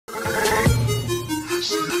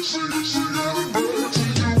Oh,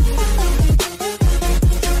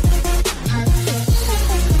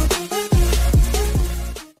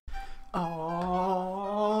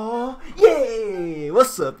 yeah!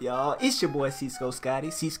 What's up, y'all? It's your boy Cisco Scotty,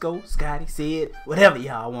 Sid, whatever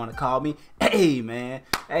y'all want to call me. Hey, man.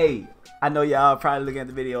 Hey, I know y'all probably looking at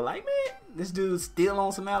the video like, man, this dude's still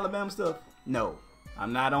on some Alabama stuff. No,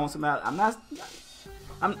 I'm not on some.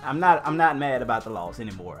 I'm not mad about the loss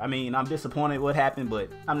anymore. I mean, I'm disappointed what happened, but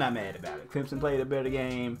I'm not mad about it. Clemson played a better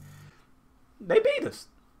game. They beat us.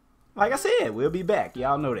 Like I said, we'll be back.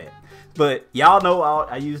 Y'all know that. But y'all know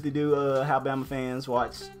I usually do how Bama fans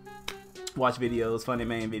watch videos,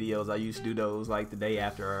 FunnyMaine videos. I used to do those like the day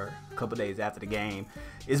after or a couple days after the game.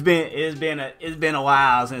 It's been a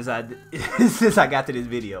while since I got to this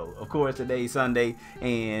video. Of course, today's Sunday,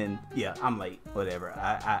 and yeah, I'm late. Whatever.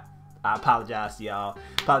 I apologize to y'all.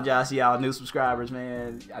 Apologize to y'all new subscribers,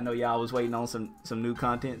 man. I know y'all was waiting on some new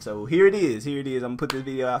content, so here it is. Here it is. I'm gonna put this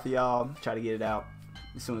video out for y'all. Try to get it out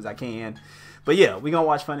as soon as I can. But yeah, we gonna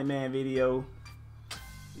watch FunnyMaine video.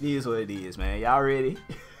 It is what it is, man. Y'all ready?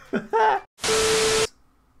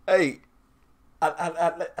 Hey,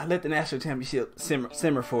 I let the national championship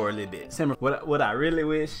simmer for a little bit. What I really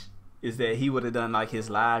wish is that he would have done like his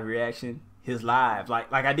live reaction, his live,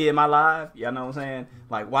 like I did my live. Y'all know what I'm saying?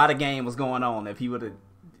 Like while the game was going on. If he would have,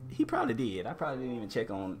 he probably did. I probably didn't even check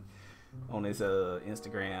on his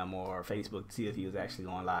Instagram or Facebook to see if he was actually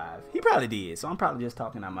going live. He probably did, so I'm probably just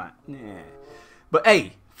talking out my But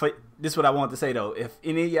hey, this is what I want to say though. If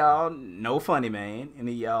any of y'all know FunnyMaine,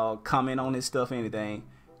 any of y'all comment on his stuff, anything,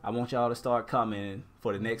 I want y'all to start commenting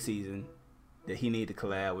for the next season that he need to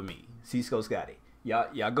collab with me, Cisco Scotty.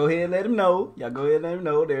 Y'all go ahead and let him know. Y'all go ahead and let him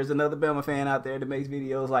know. There's another Bama fan out there that makes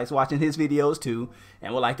videos, likes watching his videos too,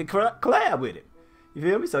 and would like to collab with him. You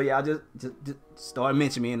feel me? So y'all just start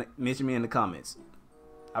mentioning me in the comments.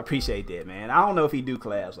 I appreciate that, man. I don't know if he do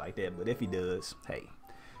collabs like that, but if he does, hey,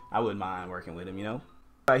 I wouldn't mind working with him, you know?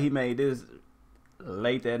 He made this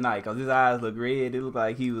late that night because his eyes look red. It looked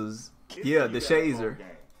like he was, yeah, the Shazer.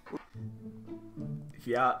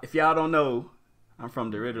 If y'all don't know, I'm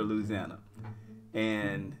from DeRidder, Louisiana,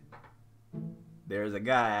 and there's a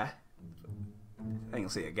guy, I ain't gonna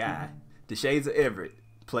say a guy, DeShazer Everett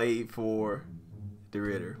played for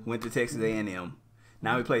DeRidder, went to Texas A&M.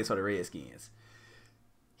 Now he plays for the Redskins.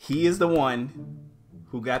 He is the one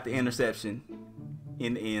who got the interception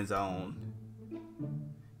in the end zone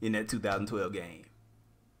in that 2012 game.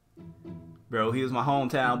 Bro, he was my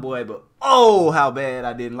hometown boy, but oh, how bad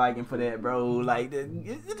I didn't like him for that, bro. Like,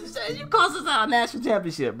 you cost us our national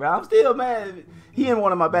championship, bro. I'm still mad. He in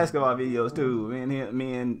one of my basketball videos, too.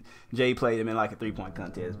 Me and Jay played him in like a 3-point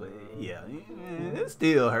contest, but yeah, it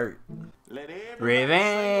still hurt. Revenge.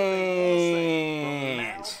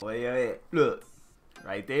 Where you at? Look,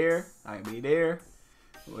 right there. I can be there.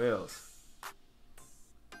 Who else?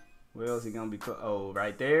 Where else he gonna be? Oh,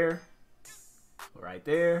 right there. Right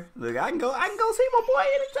there. Look, I can go see my boy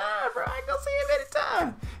anytime, bro. I can go see him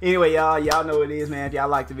anytime. Anyway, y'all know what it is, man. If y'all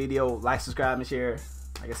like the video, like, subscribe, and share.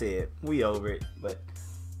 Like I said, we over it, but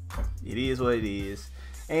it is what it is.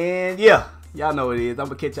 And yeah, y'all know what it is. I'm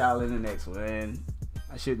gonna catch y'all in the next one. And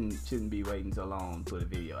I shouldn't be waiting so long to put a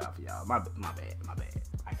video out for y'all. My bad. I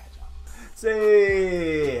got y'all.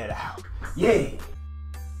 Say it out. Yeah.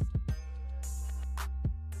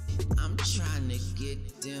 I'm trying to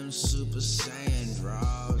get them Super Saiyan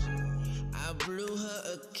draws. I blew her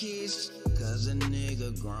a kiss, cause a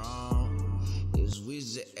nigga grown. It's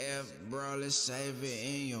Wizard F, bro, let's save it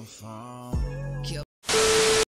in your phone.